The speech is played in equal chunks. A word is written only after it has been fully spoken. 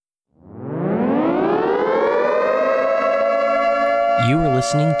You are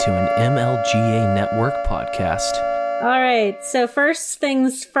listening to an MLGA Network podcast. All right, so first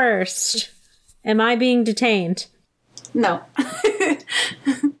things first. Am I being detained? No. Okay,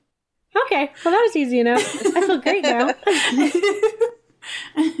 well that was easy enough. I feel great now.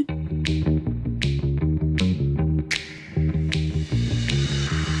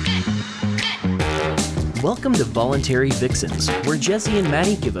 Welcome to Voluntary Vixens, where Jesse and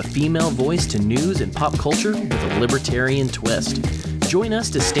Maddie give a female voice to news and pop culture with a libertarian twist. Join us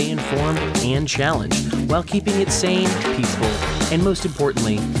to stay informed and challenged while keeping it sane, peaceful, and most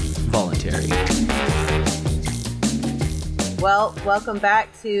importantly, voluntary. Well, welcome back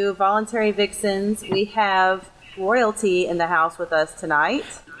to Voluntary Vixens. We have royalty in the house with us tonight.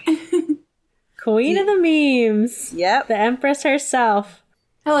 Queen of the memes. Yep. The Empress herself.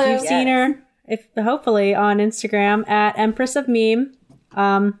 Hello. You've seen her, hopefully, on Instagram at Empress of Meme.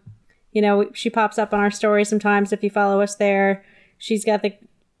 She pops up on our story sometimes if you follow us there. She's got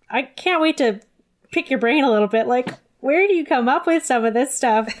I can't wait to pick your brain a little bit. Like, where do you come up with some of this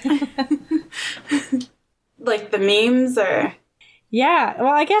stuff? Like the memes or? Yeah.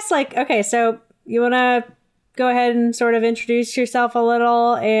 Well, I guess okay, so you want to go ahead and sort of introduce yourself a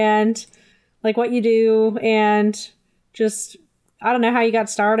little and what you do and just, I don't know how you got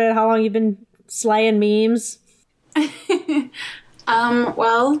started, how long you've been slaying memes.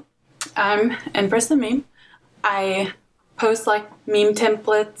 Well, I'm Empress of Meme. I post meme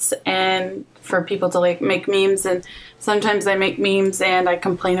templates and for people to make memes, and sometimes I make memes and I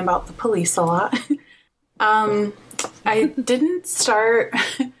complain about the police a lot. I didn't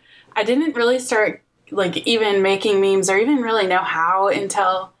really start even making memes or even really know how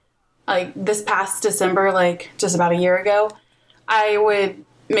until this past December, just about a year ago. I would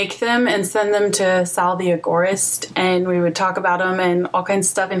make them and send them to Sal the Agorist, and we would talk about them and all kinds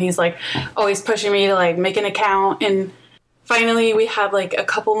of stuff, and he's always pushing me to make an account, and finally we had a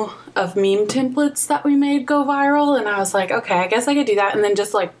couple of meme templates that we made go viral, and I was like, okay, I guess I could do that, and then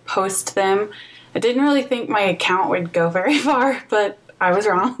just post them. I didn't really think my account would go very far, but I was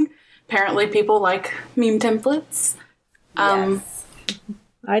wrong. Apparently people like meme templates. Yes.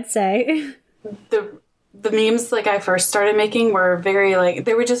 I'd say the memes I first started making were very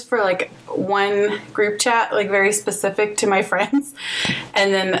they were just for one group chat, very specific to my friends,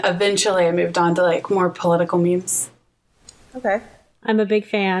 and then eventually I moved on to more political memes. Okay. I'm a big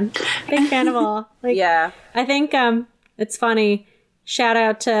fan of all. Yeah, I think it's funny. Shout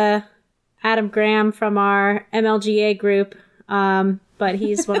out to Adam Graham from our MLGA group, but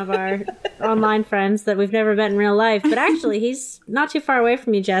he's one of our online friends that we've never met in real life. But actually, he's not too far away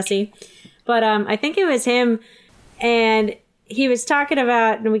from you, Jesse. But I think it was him, and he was talking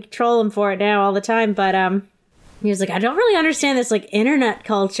about, and we troll him for it now all the time, but he was like, I don't really understand this internet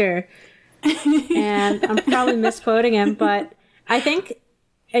culture. And I'm probably misquoting him, but I think,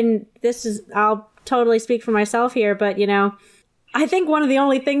 and I'll totally speak for myself here, but I think one of the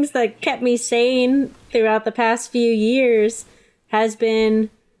only things that kept me sane throughout the past few years has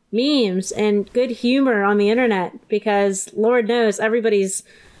been memes and good humor on the internet, because Lord knows everybody's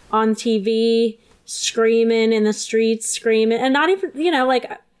on TV screaming in the streets, screaming, and not even,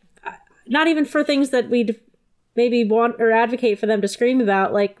 not even for things that we'd maybe want or advocate for them to scream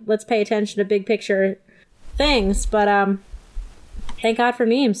about, let's pay attention to big picture things, but thank God for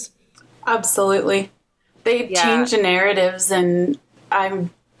memes. Absolutely. They change the narratives, and I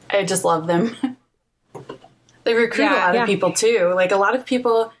just love them. They recruit a lot of people too. A lot of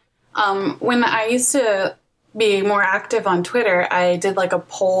people, when I used to be more active on Twitter, I did a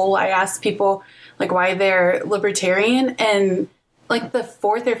poll. I asked people why they're libertarian, and the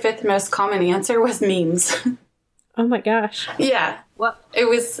fourth or fifth most common answer was memes. Oh my gosh. Yeah. Well, it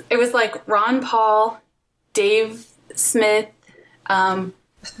was Ron Paul, Dave Smith,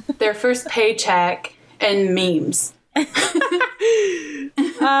 their first paycheck, and memes.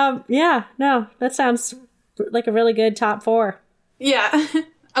 Yeah, no, that sounds like a really good top 4. Yeah.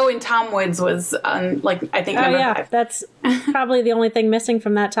 Oh, and Tom Woods was I think number 5. That's probably the only thing missing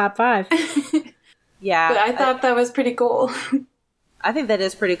from that top 5. Yeah. But I thought that was pretty cool. I think that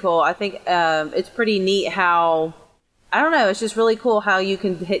is pretty cool. I think it's pretty neat how, I don't know, it's just really cool how you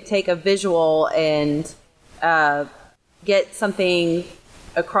can take a visual and get something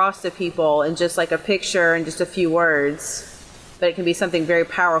across to people in just a picture and just a few words, but it can be something very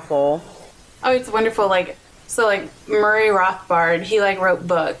powerful. Oh, it's wonderful. Murray Rothbard, he wrote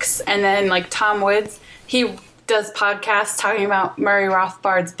books, and then Tom Woods, he does podcasts talking about Murray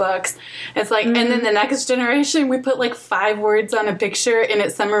Rothbard's books. It's and then the next generation, we put 5 words on a picture, and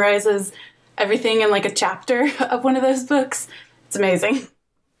it summarizes everything in a chapter of one of those books. It's amazing.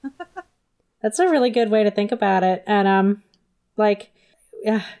 That's a really good way to think about it. And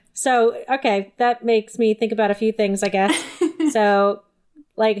yeah. So, okay, that makes me think about a few things, I guess. So,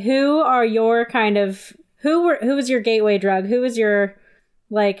 like, who are your kind of, who was your gateway drug? Who was your,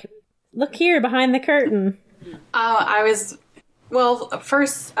 like, look here behind the curtain?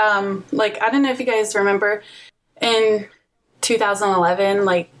 First, like, I don't know if you guys remember in 2011,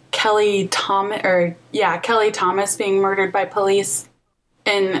 like, Kelly Thomas being murdered by police.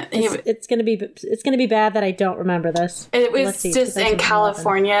 And it's gonna be bad that I don't remember this. It was just in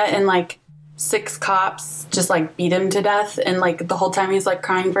California, and like 6 cops just like beat him to death, and like the whole time he's like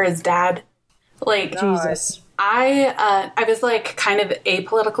crying for his dad. Like, Jesus. I was like kind of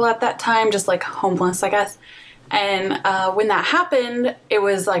apolitical at that time, just like homeless, I guess. And when that happened, it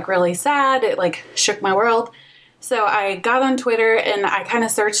was like really sad. It like shook my world. So I got on Twitter and I kind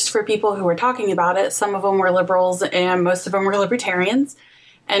of searched for people who were talking about it. Some of them were liberals and most of them were libertarians.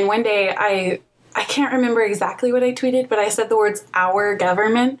 And one day I can't remember exactly what I tweeted, but I said the words "our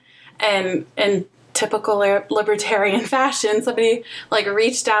government," and in typical libertarian fashion, somebody like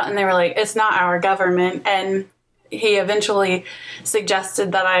reached out and they were like, "It's not our government." And he eventually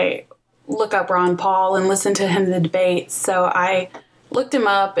suggested that I look up Ron Paul and listen to him in the debates. So I looked him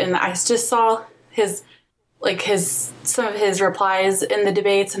up and I just saw some of his replies in the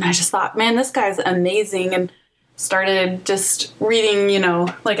debates, and I just thought, man, this guy's amazing, and started just reading, you know,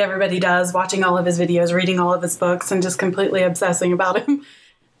 like everybody does, watching all of his videos, reading all of his books, and just completely obsessing about him.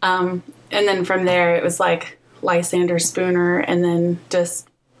 And then from there, it was like Lysander Spooner, and then just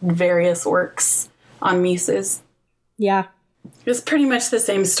various works on Mises. Yeah. It's pretty much the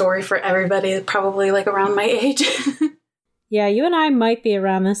same story for everybody, probably like around my age. Yeah, you and I might be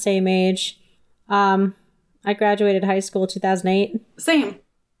around the same age. I graduated high school 2008. Same.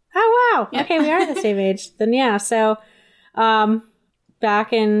 Oh, wow. Yeah. Okay, we are the same age. Then, yeah. So,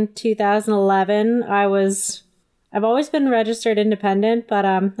 back in 2011, I've always been registered independent, but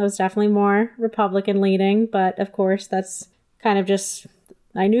I was definitely more Republican leaning. But, of course, that's kind of just,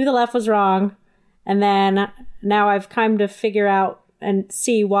 I knew the left was wrong. And then now I've come to figure out and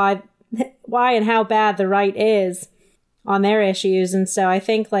see why and how bad the right is on their issues. And so I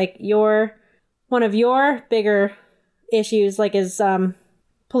think, like, one of your bigger issues, like, is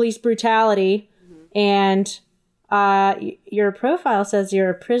police brutality. And your profile says you're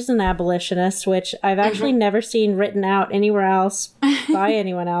a prison abolitionist, which I've actually never seen written out anywhere else by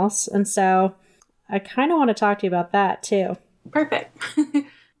anyone else. And so I kind of want to talk to you about that too. Perfect.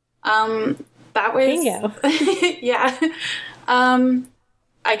 That was bingo. Yeah.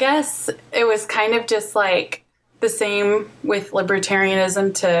 I guess it was kind of just like the same with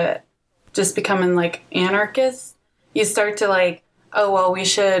libertarianism to just becoming like anarchists. You start to like, oh, well, we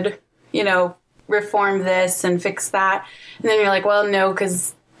should, you know, reform this and fix that. And then you're like, well, no,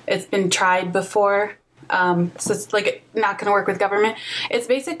 because it's been tried before. So it's like not going to work with government. It's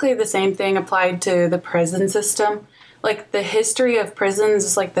basically the same thing applied to the prison system. Like the history of prisons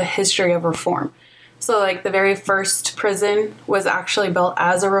is like the history of reform. So like the very first prison was actually built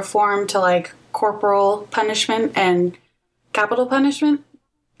as a reform to like corporal punishment and capital punishment.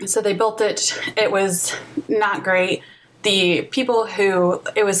 So they built it. It was not great. The people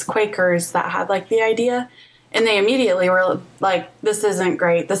it was Quakers that had like the idea, and they immediately were like, this isn't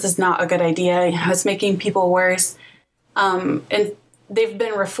great. This is not a good idea. You know, it's making people worse. And they've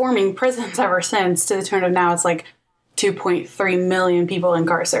been reforming prisons ever since, to the tune of now it's like 2.3 million people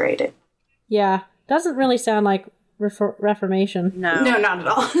incarcerated. Yeah. Doesn't really sound like reformation. No, not at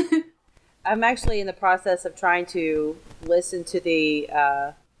all. I'm actually in the process of trying to listen to the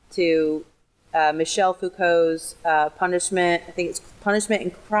Michel Foucault's Punishment. I think it's Punishment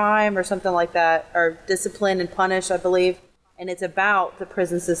and Crime or something like that, or Discipline and Punish, I believe. And it's about the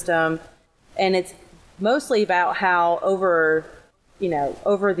prison system, and it's mostly about how over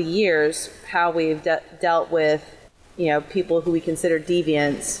the years, how we've dealt with, you know, people who we consider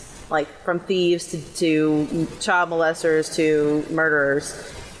deviants, like from thieves to child molesters to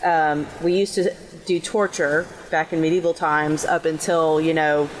murderers. We used to do torture back in medieval times up until, you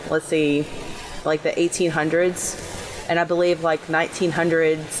know, let's see, like the 1800s. And I believe like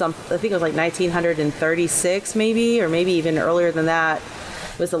 1900, I think it was like 1936 maybe, or maybe even earlier than that,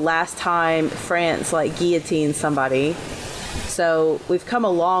 was the last time France like guillotined somebody. So we've come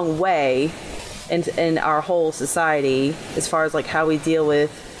a long way in our whole society as far as like how we deal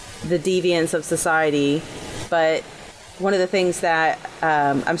with the deviance of society. But one of the things that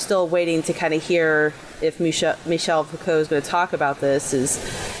I'm still waiting to kind of hear if Michel Foucault is going to talk about this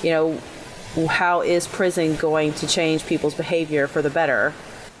is, you know, how is prison going to change people's behavior for the better?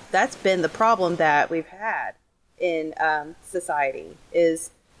 That's been the problem that we've had in society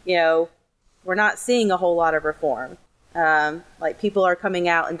is, you know, we're not seeing a whole lot of reform. Like people are coming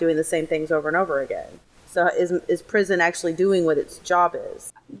out and doing the same things over and over again. So is prison actually doing what its job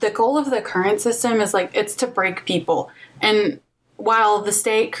is? The goal of the current system is like, it's to break people. And while the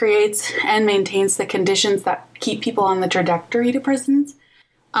state creates and maintains the conditions that keep people on the trajectory to prisons,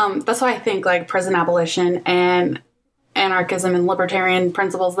 that's why I think like prison abolition and anarchism and libertarian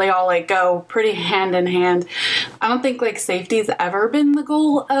principles, they all like go pretty hand in hand. I don't think like safety's ever been the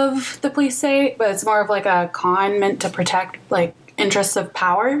goal of the police state, but it's more of like a con meant to protect like interests of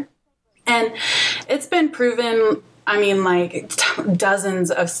power. And it's been proven, I mean, like dozens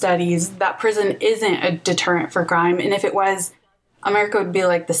of studies that prison isn't a deterrent for crime. And if it was, America would be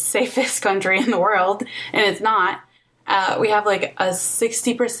like the safest country in the world. And it's not. We have like a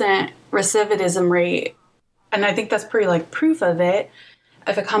 60% recidivism rate. And I think that's pretty like proof of it.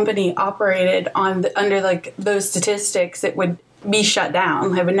 If a company operated on under like those statistics, it would be shut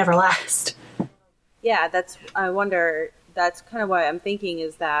down. It would never last. Yeah, I wonder, that's kind of what I'm thinking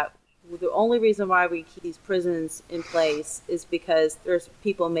is that the only reason why we keep these prisons in place is because there's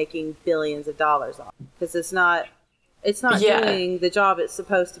people making billions of dollars on it. Because it's not doing the job it's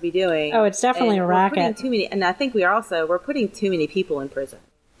supposed to be doing. Oh, it's definitely a racket. And I think we're putting too many people in prison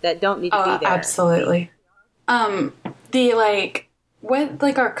that don't need to be there. Absolutely. The like what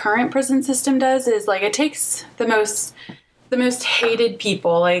like our current prison system does is like it takes the most hated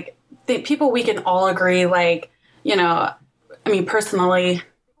people, like the people we can all agree, like, you know, I mean, personally,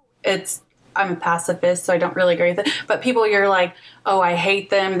 I'm a pacifist, so I don't really agree with it. But people you're like, oh, I hate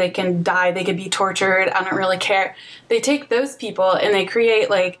them. They can die. They could be tortured. I don't really care. They take those people and they create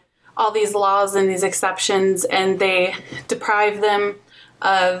like all these laws and these exceptions, and they deprive them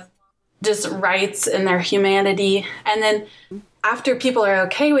of just rights and their humanity. And then after people are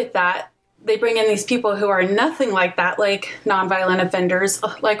okay with that, they bring in these people who are nothing like that, like nonviolent offenders,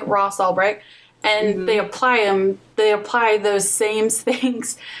 like Ross Ulbricht, and they apply those same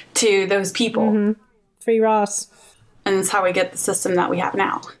things to those people. Mm-hmm. Free Ross. And that's how we get the system that we have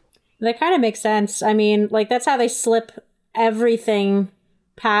now. That kind of makes sense. I mean, like, that's how they slip everything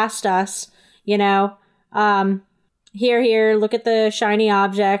past us, you know? Here, look at the shiny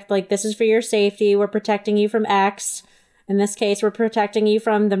object. Like, this is for your safety. We're protecting you from X. In this case, we're protecting you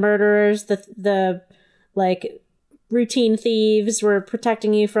from the murderers, the like, routine thieves. We're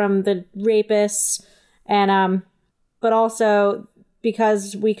protecting you from the rapists. And, but also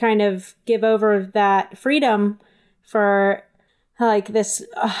because we kind of give over that freedom for, like, this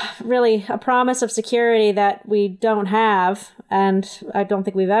really a promise of security that we don't have, and I don't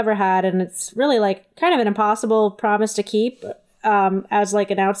think we've ever had, and it's really like kind of an impossible promise to keep as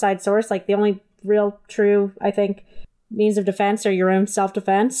like an outside source. Like the only real true, I think, means of defense are your own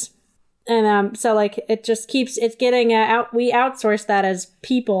self-defense. And so like it's getting we outsource that as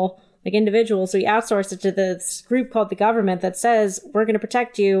people, like individuals. We outsource it to this group called the government that says we're going to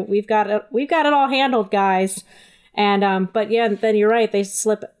protect you. We've got it all handled, guys. And, but yeah, then you're right. They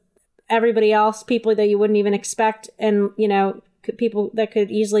slip everybody else, people that you wouldn't even expect. And, you know, people that could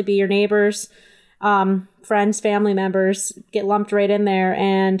easily be your neighbors, friends, family members get lumped right in there.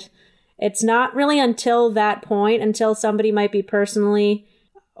 And it's not really until that point, until somebody might be personally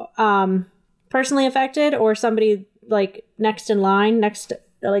affected, or somebody like next in line,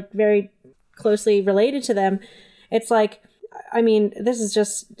 like very closely related to them. It's like, I mean, this is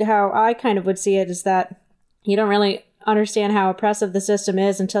just how I kind of would see it, is that you don't really understand how oppressive the system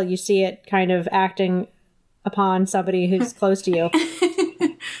is until you see it kind of acting upon somebody who's close to you.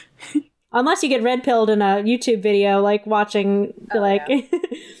 Unless you get red pilled in a YouTube video, like watching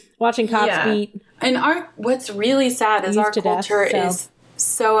watching cops beat. And what's really sad is our culture is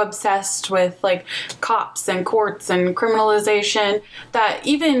so obsessed with like cops and courts and criminalization that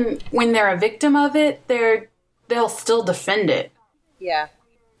even when they're a victim of it, they'll still defend it. Yeah.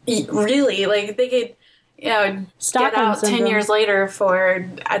 Really, like they could, you know, get out syndrome 10 years later for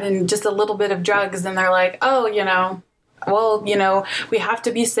adding just a little bit of drugs, and they're like, oh, you know, well, you know, we have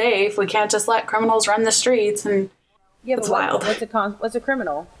to be safe. We can't just let criminals run the streets. And it's wild. What's a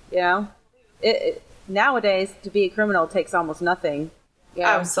criminal? You know, nowadays to be a criminal takes almost nothing.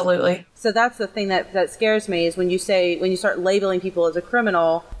 Yeah. Absolutely. So that's the thing that scares me, is when you start labeling people as a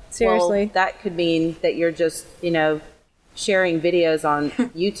criminal. Seriously, well, that could mean that you're just, you know, sharing videos on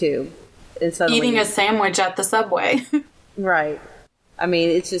YouTube. Eating a sandwich at the Subway. Right. I mean,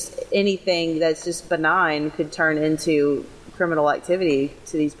 it's just anything that's just benign could turn into criminal activity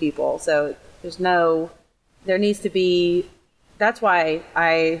to these people. So there needs to be, that's why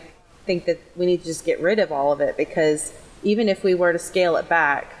I think that we need to just get rid of all of it, because even if we were to scale it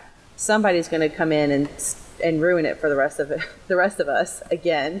back, somebody's going to come in and ruin it for the rest of us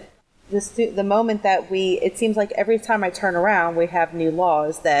again. the moment that it seems like every time I turn around, we have new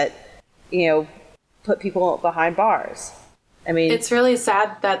laws that, put people behind bars. I mean, it's really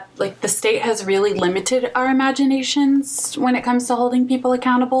sad that like the state has really limited our imaginations when it comes to holding people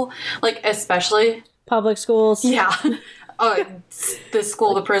accountable, like especially public schools. Yeah. Oh, the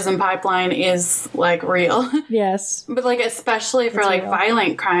school to prison pipeline is like real. Yes. But like especially for like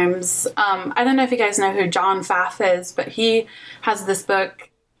violent crimes. I don't know if you guys know who John Pfaff is, but he has this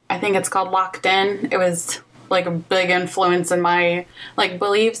book, I think it's called Locked In. It was like a big influence in my like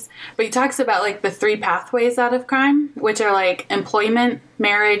beliefs. But he talks about like the 3 pathways out of crime, which are like employment,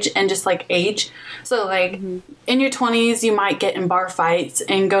 marriage, and just like age. So like in your 20s, you might get in bar fights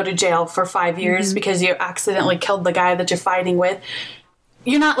and go to jail for 5 years because you accidentally killed the guy that you're fighting with.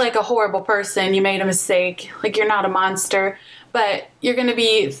 You're not like a horrible person. You made a mistake. Like you're not a monster, but you're going to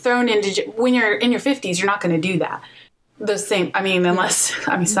be thrown into when you're in your 50s. You're not going to do that. The same, unless,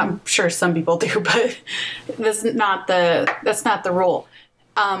 I'm sure some people do, but that's not the rule.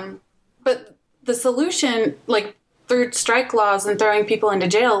 But the solution, like through strike laws and throwing people into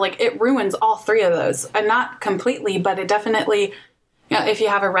jail, like it ruins all 3 of those. And not completely, but it definitely, if you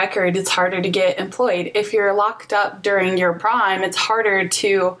have a record, it's harder to get employed. If you're locked up during your prime, it's harder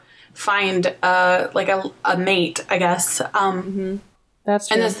to find a mate, I guess. That's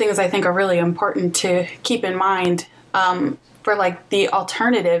true. And those things I think are really important to keep in mind. For like the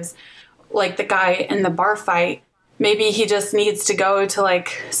alternatives, like the guy in the bar fight, maybe he just needs to go to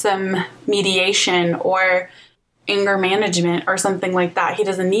like some mediation or anger management or something like that. He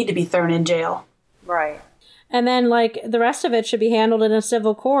doesn't need to be thrown in jail. right. And then like the rest of it should be handled in a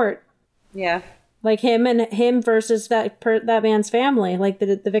civil court. Yeah. Like him versus that man's family, like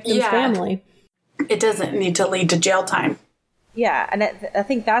the victim's family. It doesn't need to lead to jail time. Yeah, and I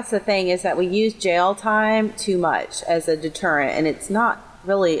think that's the thing, is that we use jail time too much as a deterrent, and it's not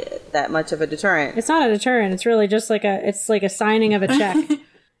really that much of a deterrent. It's not a deterrent. It's really just like a signing of a check.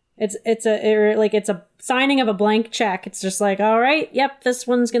 it's a signing of a blank check. It's just like, all right, yep, this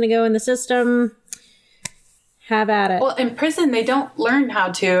one's going to go in the system. Have at it. Well, in prison, they don't learn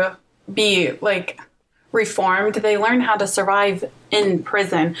how to be like reformed. They learn how to survive in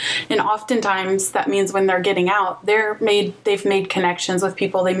prison, and oftentimes that means when they're getting out, they've made connections with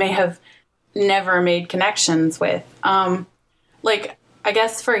people they may have never made connections with. Like I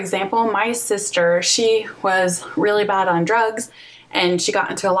guess, for example, my sister, she was really bad on drugs, and she got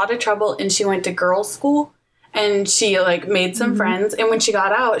into a lot of trouble, and she went to girls' school, and she like made some friends, and when she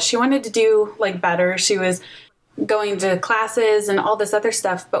got out, she wanted to do like better. She was going to classes and all this other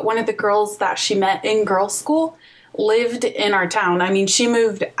stuff. But one of the girls that she met in girls' school lived in our town. I mean, she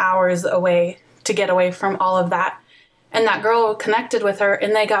moved hours away to get away from all of that. And that girl connected with her,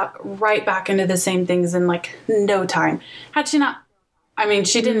 and they got right back into the same things in like no time. Had she not,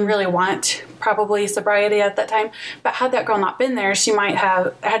 she didn't really want probably sobriety at that time, but had that girl not been there, she might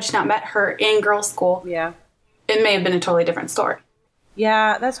have, had she not met her in girls' school, it may have been a totally different story.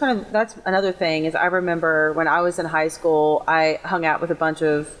 Yeah, that's another thing, is I remember when I was in high school, I hung out with a bunch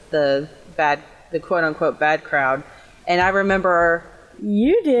of the quote unquote bad crowd. And I remember.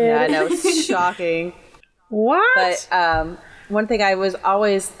 You did? Yeah, I know, it's shocking. What? But one thing I was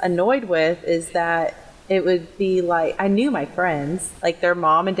always annoyed with is that it would be like, I knew my friends, like their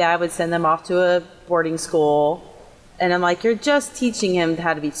mom and dad would send them off to a boarding school. And I'm like, you're just teaching him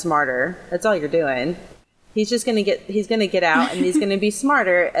how to be smarter. That's all you're doing. He's going to get out, and he's going to be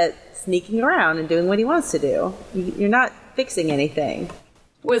smarter at sneaking around and doing what he wants to do. You're not fixing anything.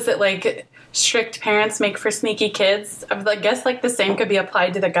 Was it like strict parents make for sneaky kids? I guess like the same could be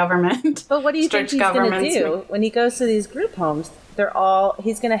applied to the government. But what do you think he's going to do when he goes to these group homes?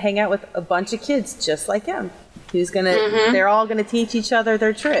 He's going to hang out with a bunch of kids just like him. They're all going to teach each other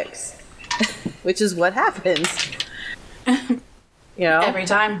their tricks, which is what happens. Every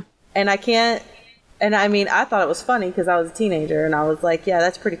time. And I can't. And I thought it was funny because I was a teenager, and I was like, yeah,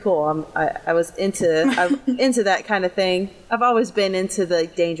 that's pretty cool. I was into that kind of thing. I've always been into the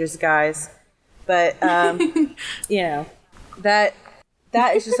dangerous guys. But, that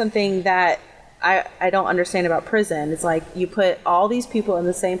is just something that I don't understand about prison. It's like you put all these people in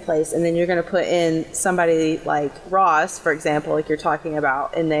the same place, and then you're going to put in somebody like Ross, for example, like you're talking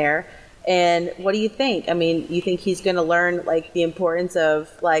about, in there. And what do you think? You think he's going to learn like the importance of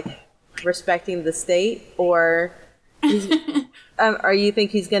like respecting the state, or you think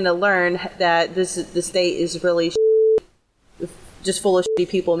he's going to learn that the state is really just full of shitty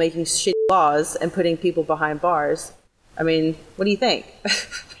people making shitty laws and putting people behind bars? What do you think?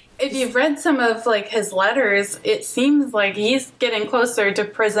 If you've read some of like his letters, it seems like he's getting closer to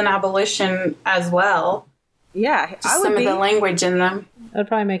prison abolition as well. Yeah, Just some of the language in them. That would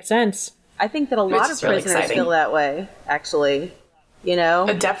probably make sense. I think that a lot of is really prisoners exciting. feel that way, actually. You know?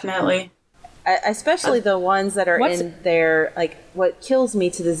 Definitely. Especially the ones that are in there. Like, what kills me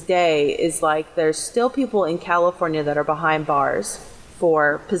to this day is, like, there's still people in California that are behind bars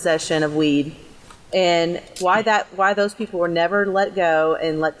for possession of weed. And why those people were never let go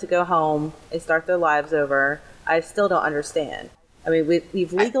and let to go home and start their lives over, I still don't understand. I mean,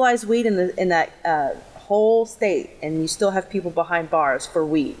 we've legalized weed in that whole state, and you still have people behind bars for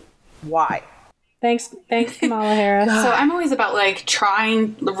weed. Why? Thanks, Kamala Harris. So I'm always about like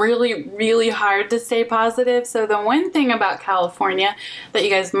trying really, really hard to stay positive. So the one thing about California that you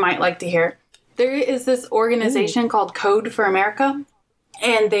guys might like to hear, there is this organization called Code for America,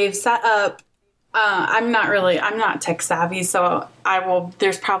 and they've set up. I'm not tech savvy, so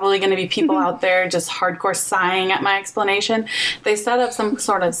there's probably going to be people out there just hardcore sighing at my explanation. They set up some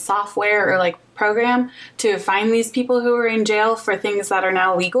sort of software or like program to find these people who are in jail for things that are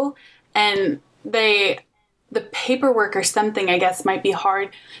now legal, and the paperwork or something, I guess, might be hard.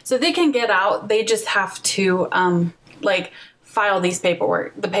 So they can get out. They just have to file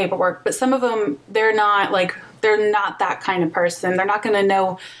the paperwork. But some of them, they're not that kind of person. They're not going to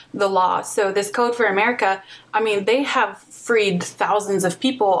know the law. So this Code for America, I mean, they have freed thousands of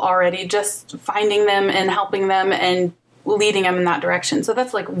people already, just finding them and helping them and leading them in that direction. So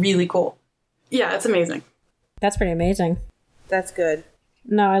that's like really cool. Yeah, it's amazing. That's pretty amazing. That's good.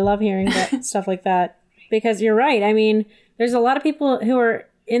 No, I love hearing that stuff like that, because you're right. I mean, there's a lot of people who are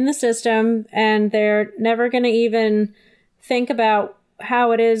in the system and they're never going to even think about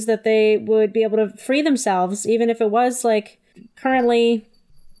how it is that they would be able to free themselves, even if it was like currently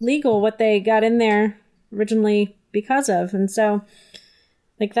legal what they got in there originally because of. And so,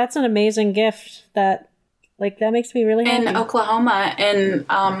 like, that's an amazing gift that makes me really happy. In Oklahoma, in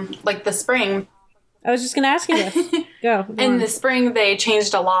the spring, I was just going to ask you this. Go in on. the spring, they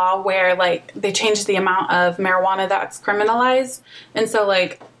changed a law where they changed the amount of marijuana that's criminalized. And so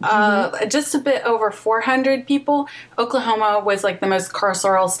just a bit over 400 people, Oklahoma was like the most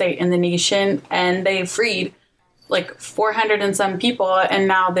carceral state in the nation. And they freed like 400 and some people. And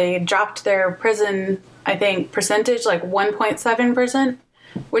now they dropped their prison, I think, percentage, like 1.7%,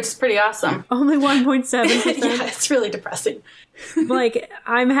 which is pretty awesome. Only 1.7%. Yeah, it's really depressing. Like,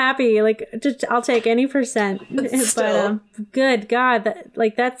 I'm happy. Like, just, I'll take any percent. Still. But good God,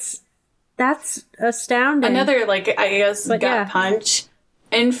 that's astounding. Another, I guess, gut punch.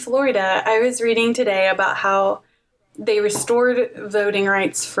 In Florida, I was reading today about how they restored voting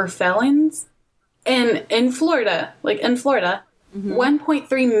rights for felons. And in Florida,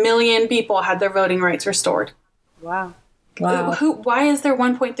 1.3 million people had their voting rights restored. Wow. Why is there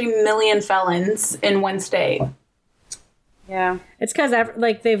 1.3 million felons in one state? Yeah. It's because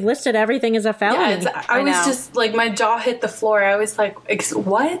they've listed everything as a felony. Yeah, I was just my jaw hit the floor. I was like,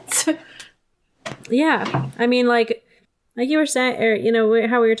 what? Yeah. I mean, like you were saying, or,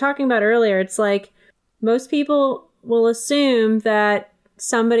 how we were talking about earlier, it's like most people will assume that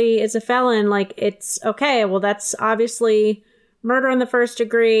somebody is a felon. Like, it's okay. Well, that's obviously murder in the first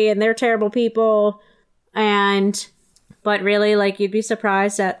degree and they're terrible people. But really, you'd be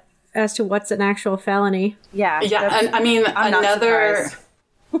surprised as to what's an actual felony. Yeah. Yeah. And I mean,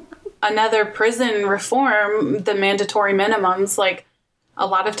 another prison reform, the mandatory minimums, a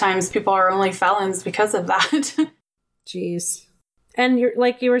lot of times people are only felons because of that. Jeez. And you're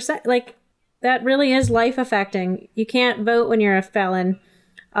you were saying, that really is life affecting. You can't vote when you're a felon.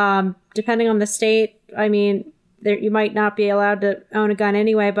 Depending on the state, I mean, you might not be allowed to own a gun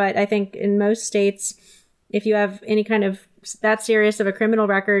anyway, but I think in most states, if you have any kind of that serious of a criminal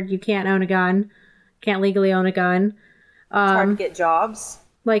record, you can't own a gun, can't legally own a gun. It's hard to get jobs.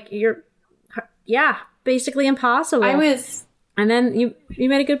 Basically impossible. And then you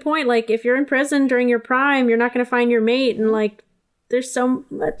made a good point. If you're in prison during your prime, you're not going to find your mate. And there's so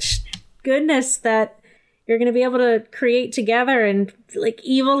much goodness that you're going to be able to create together and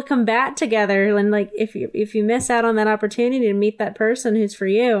evil combat together. And if you miss out on that opportunity to meet that person who's for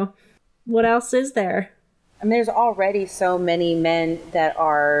you, what else is there? I mean, there's already so many men that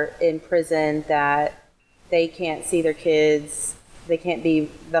are in prison that they can't see their kids. They can't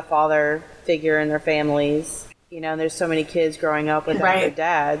be the father figure in their families. And there's so many kids growing up without their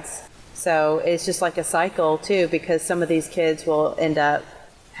dads. So it's just like a cycle, too, because some of these kids will end up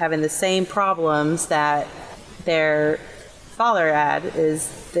having the same problems that their father had,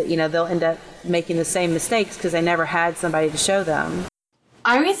 is that, they'll end up making the same mistakes because they never had somebody to show them.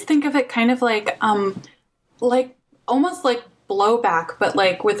 I always think of it kind of almost like blowback, but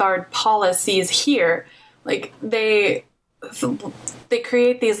with our policies here, they they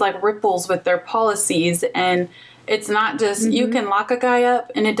create these like ripples with their policies, and it's not just you can lock a guy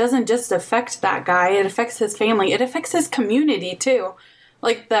up and it doesn't just affect that guy, it affects his family, it affects his community too.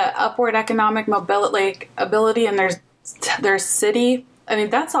 Like the upward economic mobility, like ability in their city, I mean,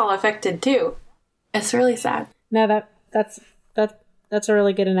 that's all affected too. It's really sad. No, that's a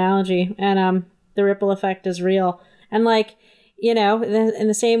really good analogy, and the ripple effect is real. And like, you know, in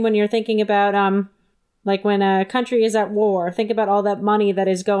the same when you're thinking about like when a country is at war, think about all that money that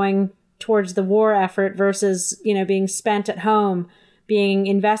is going towards the war effort versus, you know, being spent at home, being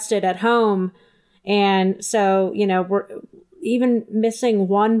invested at home. And so, you know, we're even missing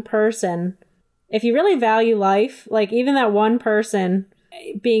one person. If you really value life, like even that one person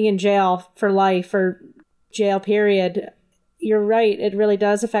being in jail for life or jail period, you're right. It really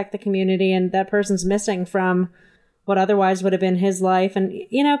does affect the community, and that person's missing from what otherwise would have been his life. And,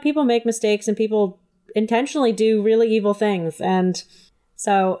 you know, people make mistakes and people intentionally do really evil things. And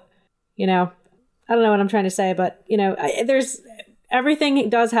so, you know, I don't know what I'm trying to say, but, you know, everything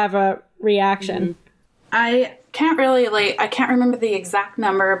does have a reaction. I can't remember the exact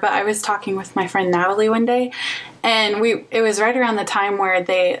number, but I was talking with my friend Natalie one day, and it was right around the time where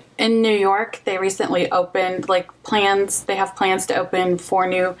in New York, they recently opened they have plans to open 4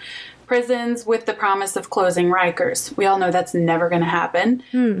 new prisons with the promise of closing Rikers. We all know that's never going to happen.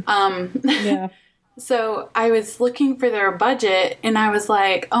 Yeah. So I was looking for their budget, and I was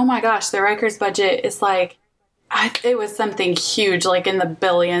like, oh my gosh, the Rikers budget is like, it was something huge, like in the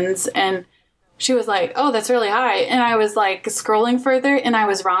billions. And she was like, oh, that's really high. And I was like scrolling further, and I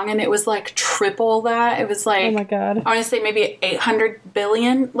was wrong. And it was like triple that. It was like, oh my God, I want to say maybe 800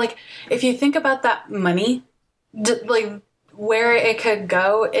 billion. Like, if you think about that money, like where it could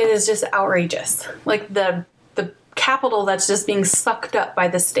go, it is just outrageous. Like the capital that's just being sucked up by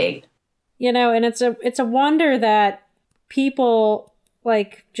the state. You know, and it's a wonder that people,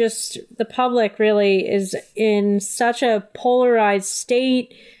 like, just the public really is in such a polarized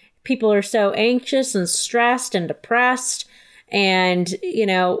state. People are so anxious and stressed and depressed and, you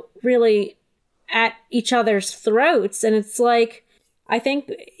know, really at each other's throats. And it's like, I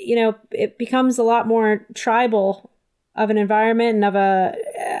think, you know, it becomes a lot more tribal of an environment and of a,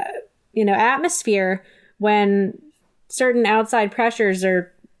 you know, atmosphere when certain outside pressures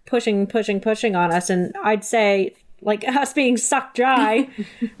are pushing on us. And I'd say, like, us being sucked dry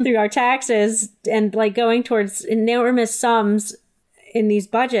through our taxes and like going towards enormous sums in these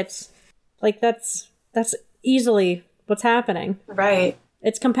budgets, like that's easily what's happening. Right.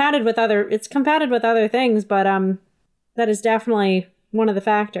 It's compounded with other things, but that is definitely one of the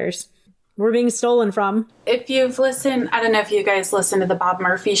factors we're being stolen from. If you've listened, I don't know if you guys listen to the Bob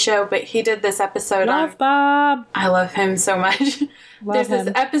Murphy show, but he did this episode Love Bob. I love him so much. There's him.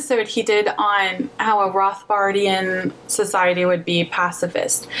 This episode he did on how a Rothbardian society would be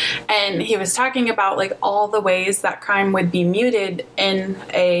pacifist. And he was talking about like all the ways that crime would be muted in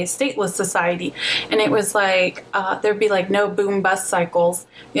a stateless society. And it was like, there'd be like no boom bust cycles,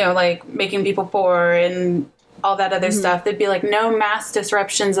 you know, like making people poor and all that other stuff. There'd be like no mass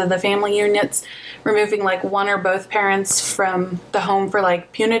disruptions of the family units, removing like one or both parents from the home for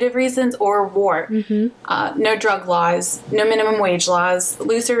like punitive reasons or war. No drug laws, no minimum wage laws,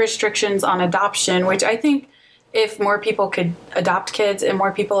 looser restrictions on adoption, which I think if more people could adopt kids and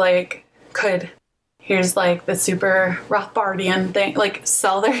more people like could, here's like the super Rothbardian thing, like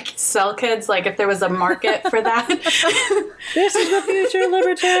sell kids, like if there was a market for that. This is the future,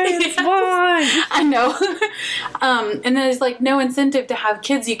 libertarians won. I know. And there's like no incentive to have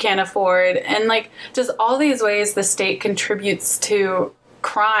kids you can't afford, and like just all these ways the state contributes to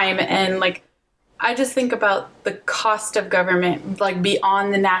crime. And like I just think about the cost of government, like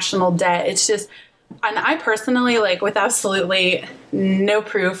beyond the national debt. It's just, and I personally, like with absolutely no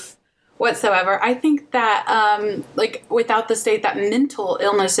proof whatsoever, I think that like without the state, that mental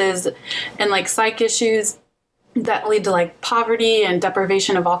illnesses and like psych issues that lead to like poverty and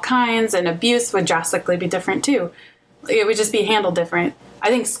deprivation of all kinds and abuse would drastically be different too. It would just be handled different. I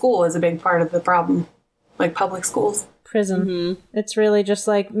think school is a big part of the problem, like public schools. Prison. It's really just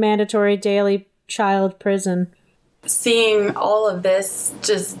like mandatory daily child prison. Seeing all of this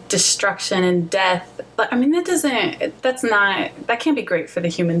just destruction and death, I mean, that can't be great for the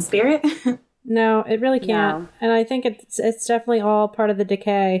human spirit. No, it really can't. No. And I think it's definitely all part of the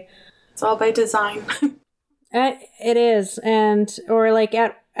decay. It's all by design. It is. And, or like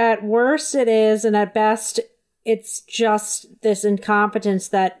at worst it is, and at best it's just this incompetence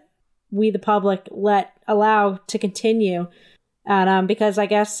that we, the public, allow to continue. And because I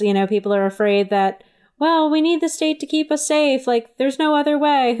guess, you know, people are afraid that, well, we need the state to keep us safe. Like, there's no other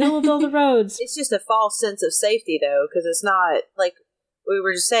way. Who will build the roads? It's just a false sense of safety, though, because it's not, like we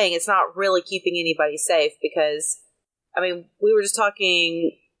were just saying, it's not really keeping anybody safe because, I mean, we were just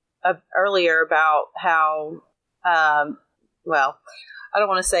talking earlier about how, well, I don't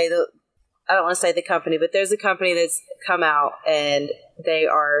want to say the company, but there's a company that's come out and they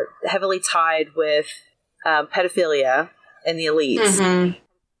are heavily tied with pedophilia and the elites. Mm-hmm.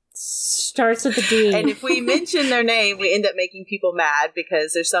 Starts with a D. And if we mention their name, we end up making people mad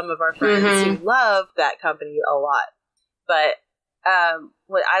because there's some of our friends who love that company a lot. But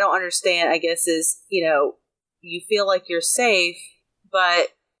what I don't understand, I guess, is, you feel like you're safe, but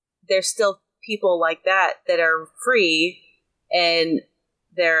there's still people like that are free and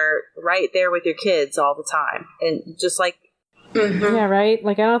they're right there with your kids all the time. And just like... Yeah, right?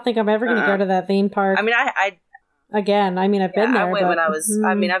 Like, I don't think I'm ever going to go to that theme park. I mean, I've been there. I went when I was...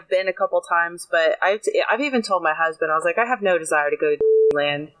 I mean, I've been a couple times, but I've even told my husband, I was like, I have no desire to go to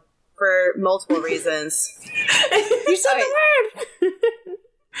Disneyland for multiple reasons. You said the word!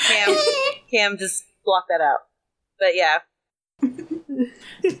 Cam, just block that out. But yeah.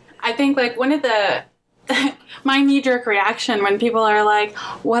 I think, like, one of the... my knee-jerk reaction when people are like,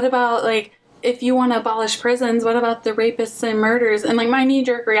 what about, like, if you want to abolish prisons, what about the rapists and murderers? And, like, my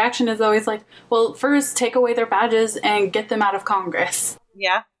knee-jerk reaction is always like, well, first take away their badges and get them out of Congress.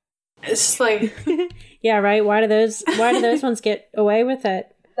 Yeah. It's just like... yeah, right? Why do those ones get away with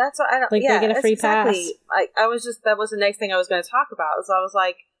it? That's what I don't... Like, they get a free pass. That was the next thing I was going to talk about. So I was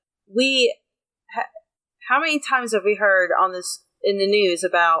like, how many times have we heard in the news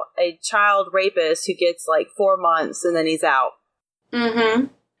about a child rapist who gets, like, 4 months and then he's out? Mm-hmm.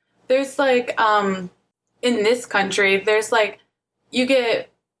 There's, like, in this country, there's, like, you get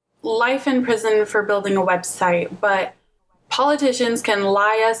life in prison for building a website, but politicians can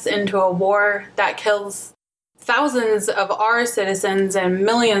lie us into a war that kills thousands of our citizens and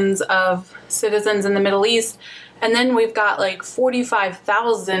millions of citizens in the Middle East. And then we've got, like,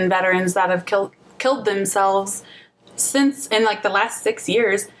 45,000 veterans that have killed themselves since in, like, the last 6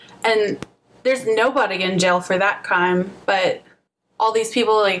 years. And there's nobody in jail for that crime, but all these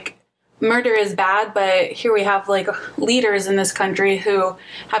people, like, murder is bad, but here we have, like, leaders in this country who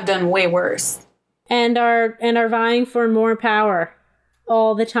have done way worse. And are vying for more power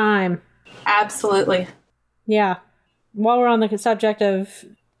all the time. Absolutely. Yeah. While we're on the subject of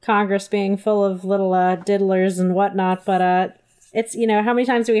Congress being full of little diddlers and whatnot, but it's, how many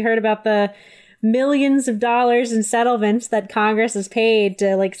times have we heard about the millions of dollars in settlements that Congress has paid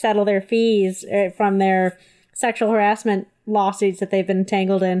to, like, settle their fees from their sexual harassment lawsuits that they've been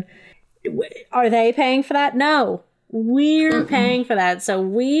entangled in? Are they paying for that? No. We're paying for that. So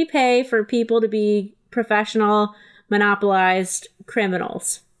we pay for people to be professional, monopolized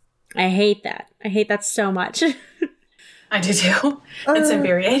criminals. I hate that. I hate that so much. I do too. It's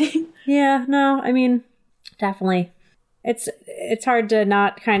infuriating. Yeah, no, I mean, definitely. It's hard to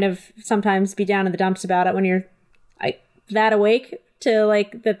not kind of sometimes be down in the dumps about it when you're like that awake to,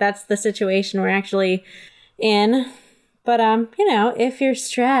 like, that's the situation we're actually in. But, if you're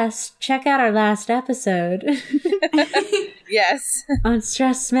stressed, check out our last episode. Yes. On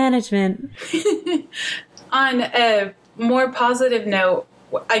stress management. On a more positive note,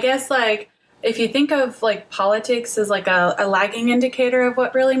 I guess, like, if you think of, like, politics as, like, a lagging indicator of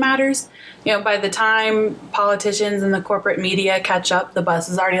what really matters, by the time politicians and the corporate media catch up, the bus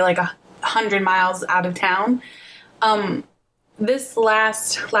is already, like, 100 miles out of town. This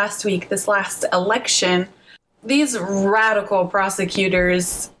last election, these radical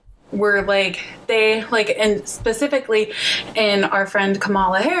prosecutors were, like, and specifically in our friend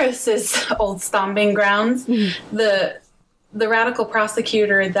Kamala Harris's old stomping grounds, the radical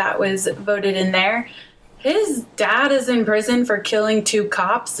prosecutor that was voted in there, his dad is in prison for killing 2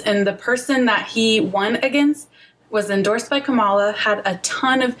 cops, and the person that he won against was endorsed by Kamala, had a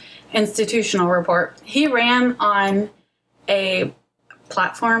ton of institutional report. He ran on a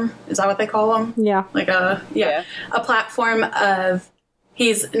platform, is that what they call them? Yeah. Like a platform of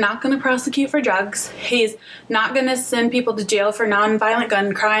he's not going to prosecute for drugs. He's not going to send people to jail for nonviolent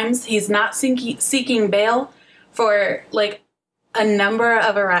gun crimes. He's not seeking bail for, like, a number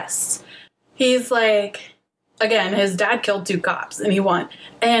of arrests. He's like, again, his dad killed 2 cops and he won.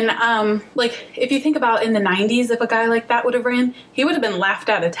 And, like, if you think about in the 90s, if a guy like that would have ran, he would have been laughed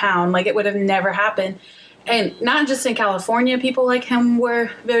out of town. Like, it would have never happened. And not just in California, people like him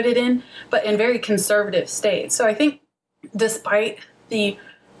were voted in, but in very conservative states. So I think despite the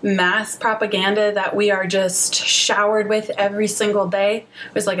mass propaganda that we are just showered with every single day,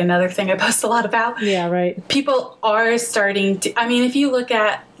 was, like, another thing I post a lot about. Yeah, right. People are starting to, I mean, if you look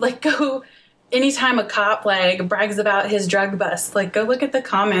at, like, go anytime a cop like brags about his drug bust, like go look at the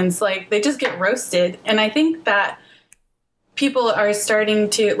comments, like they just get roasted. And I think that people are starting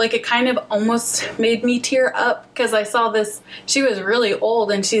to, like, it kind of almost made me tear up because I saw this, she was really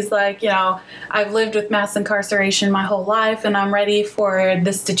old and she's like, you know, I've lived with mass incarceration my whole life and I'm ready for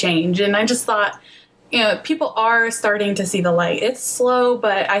this to change. And I just thought, you know, people are starting to see the light. It's slow,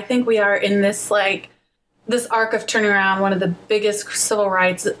 but I think we are in this, like, this arc of turning around one of the biggest civil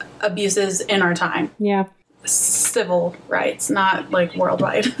rights abuses in our time. Yeah. Civil rights, not like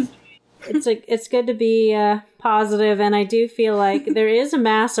worldwide. It's good to be positive, and I do feel like there is a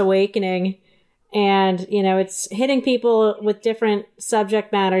mass awakening, and you know it's hitting people with different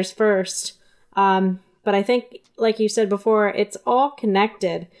subject matters first. But I think, like you said before, it's all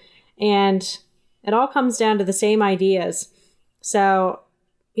connected, and it all comes down to the same ideas. So,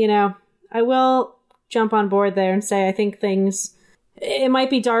 you know, I will jump on board there and say I think it might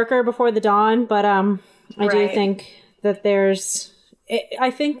be darker before the dawn, but I do think that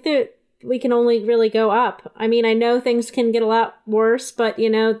I think that we can only really go up. I mean, I know things can get a lot worse, but you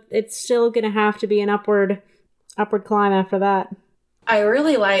know, it's still going to have to be an upward climb after that. I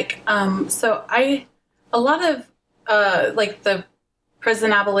really like, a lot of, like the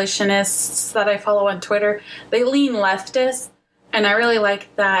prison abolitionists that I follow on Twitter, they lean leftist. And I really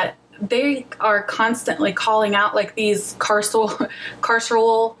like that they are constantly calling out like these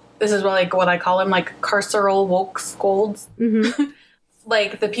carceral, this is like what I call them, like carceral woke scolds. Mm-hmm.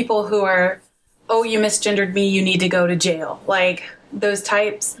 Like the people who are, oh, you misgendered me, you need to go to jail. Like those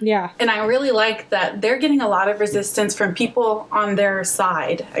types. Yeah. And I really like that they're getting a lot of resistance from people on their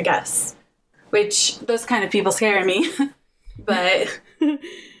side, I guess. Which those kind of people scare me. But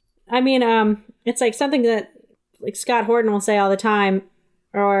I mean, it's like something that like Scott Horton will say all the time,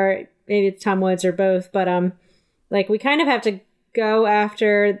 or maybe it's Tom Woods or both, but like we kind of have to go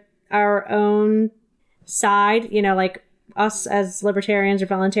after our own side, you know, like us as libertarians or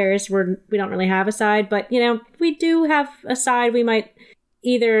voluntarists, we don't really have a side, but you know, we do have a side we might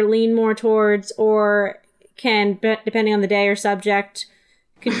either lean more towards or can, depending on the day or subject,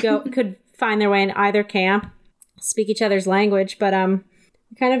 could find their way in either camp, speak each other's language, but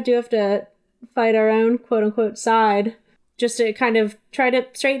we kind of do have to fight our own quote unquote side just to kind of try to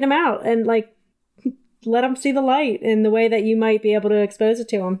straighten them out and like let them see the light in the way that you might be able to expose it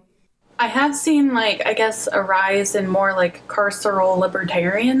to them. I have seen, like, I guess, a rise in more, like, carceral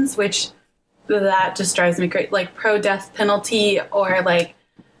libertarians, which that just drives me crazy. Like, pro-death penalty or, like,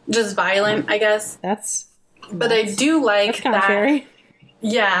 just violent, I guess. But I do like that. Scary.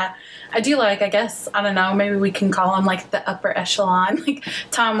 Yeah. I do like, I guess, I don't know, maybe we can call them, like, the upper echelon. Like,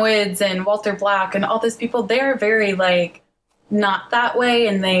 Tom Woods and Walter Black and all those people, they're very, like, not that way,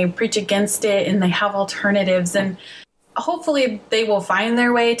 and they preach against it, and they have alternatives, and hopefully they will find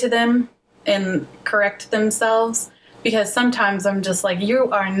their way to them and correct themselves, because sometimes I'm just like, you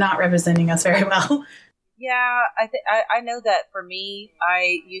are not representing us very well. Yeah, I know that for me,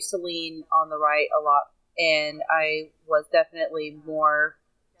 I used to lean on the right a lot, and I was definitely more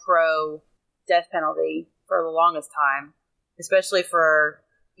pro death penalty for the longest time, especially for,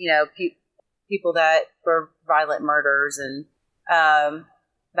 you know, people that were violent murderers, and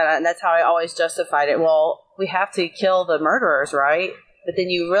that's how I always justified it. Well, we have to kill the murderers, right? But then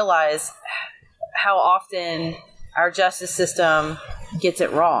you realize how often our justice system gets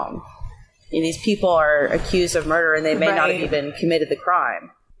it wrong. And these people are accused of murder and they may not have even committed the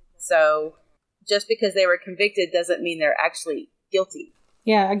crime. So just because they were convicted doesn't mean they're actually guilty.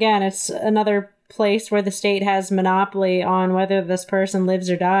 Yeah, again, it's another place where the state has monopoly on whether this person lives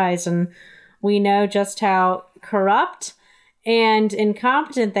or dies. And we know just how corrupt and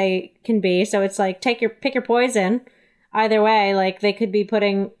incompetent they can be. So it's like, pick your poison. Either way, like they could be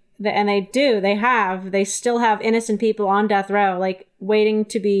putting, and they still have innocent people on death row, like waiting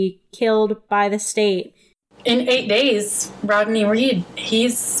to be killed by the state. In 8 days, Rodney Reed,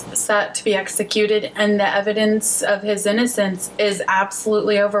 he's set to be executed, and the evidence of his innocence is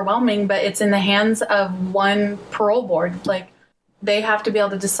absolutely overwhelming, but it's in the hands of one parole board. Like, they have to be able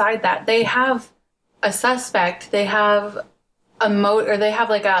to decide that. They have a suspect, they have they have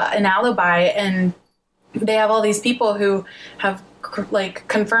like an alibi, and they have all these people who have like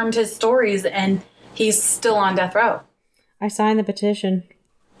confirmed his stories, and he's still on death row. I signed the petition.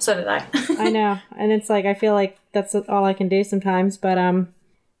 So did I. I know. And it's like, I feel like that's all I can do sometimes, but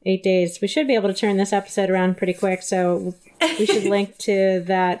 8 days. We should be able to turn this episode around pretty quick, so we should link to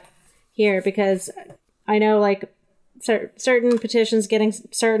that here, because I know like certain petitions getting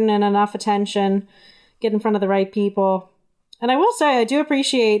certain and enough attention, get in front of the right people. And I will say, I do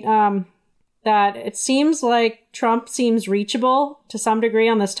appreciate that it seems like Trump seems reachable to some degree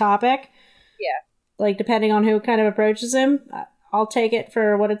on this topic. Yeah. Like, depending on who kind of approaches him, I'll take it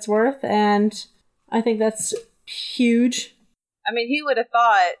for what it's worth, and I think that's huge. I mean, who would have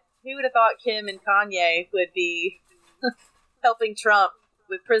thought Kim and Kanye would be helping Trump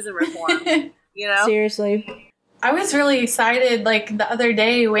with prison reform? You know? Seriously. I was really excited, like, the other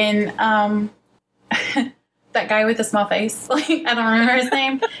day when that guy with the small face, like, I don't remember his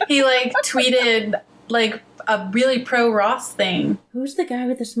name, he, like, tweeted, like, a really pro-Ross thing. Who's the guy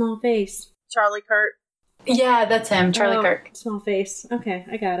with the small face? Charlie Kirk. Yeah, that's him, Charlie Kirk. Small face. Okay,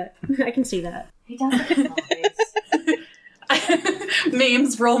 I got it. I can see that. He does have a small face.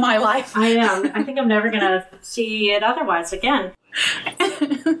 Memes rule my life. I know. I think I'm never going to see it otherwise again.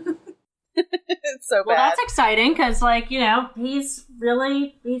 It's so bad. Well, that's exciting because, like, you know, he's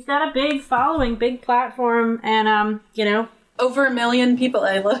got a big following, big platform, and, you know. Over 1 million people.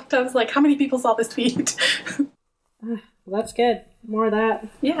 I looked. I was like, how many people saw this tweet? Well, that's good. More of that.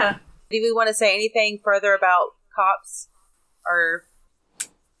 Yeah. Do we want to say anything further about cops or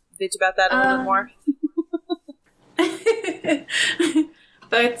bitch about that a little bit more?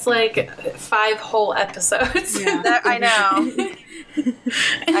 That's like 5 whole episodes. Yeah. I know.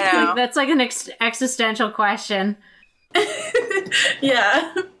 I know. That's like an existential question.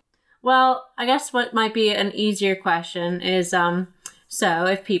 Yeah. Well, I guess what might be an easier question is, so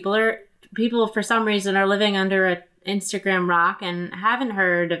if people for some reason are living under an Instagram rock and haven't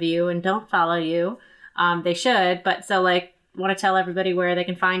heard of you and don't follow you, they should, but so, like, want to tell everybody where they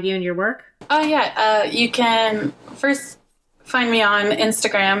can find you and your work? Oh, yeah. You can first find me on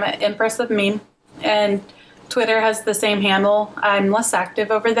Instagram at Empress of Meme, and Twitter has the same handle. I'm less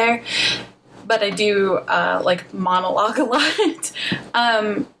active over there, but I do, like, monologue a lot.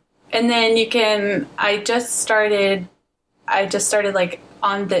 And then you can, I just started like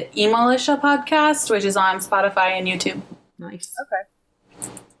on the Emilitia podcast, which is on Spotify and YouTube. Nice. Okay.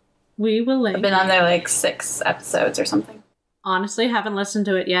 We will link. I've been on there like 6 episodes or something. Honestly, haven't listened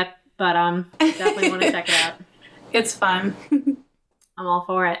to it yet, but definitely want to check it out. It's fun. I'm all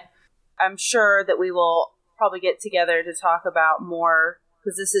for it. I'm sure that we will probably get together to talk about more,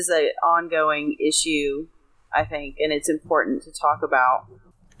 because this is an ongoing issue, I think, and it's important to talk about.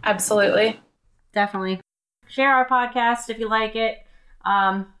 Absolutely. Definitely. Share our podcast if you like it.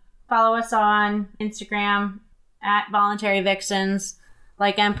 Follow us on Instagram at Voluntary Vixens.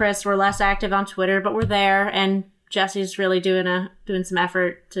 Like Empress, we're less active on Twitter, but we're there. And Jesse's really doing some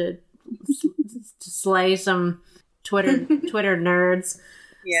effort to slay some Twitter nerds.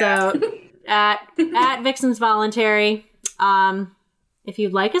 Yeah. So at Vixens Voluntary. If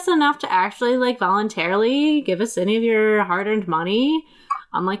you'd like us enough to actually, like, voluntarily give us any of your hard-earned money,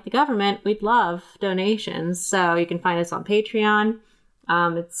 unlike the government, we'd love donations. So you can find us on Patreon.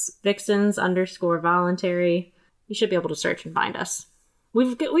 It's Vixens_voluntary. You should be able to search and find us.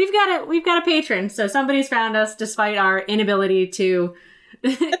 We've got a patron, so somebody's found us despite our inability to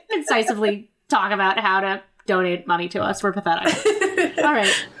concisely talk about how to donate money to us. We're pathetic. All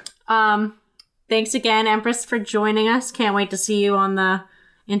right. Thanks again, Empress, for joining us. Can't wait to see you on the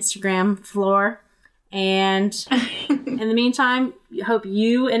Instagram floor. And in the meantime, hope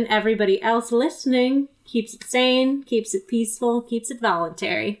you and everybody else listening keeps it sane, keeps it peaceful, keeps it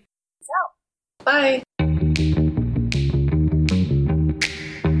voluntary. Bye.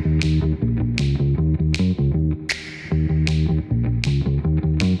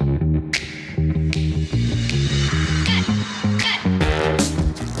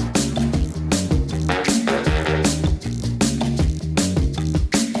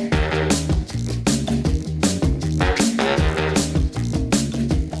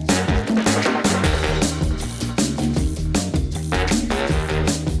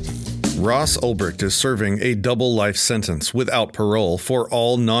 Ross Ulbricht is serving a double life sentence without parole for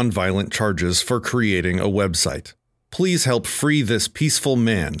all nonviolent charges for creating a website. Please help free this peaceful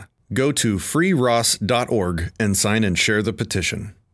man. Go to freeross.org and sign and share the petition.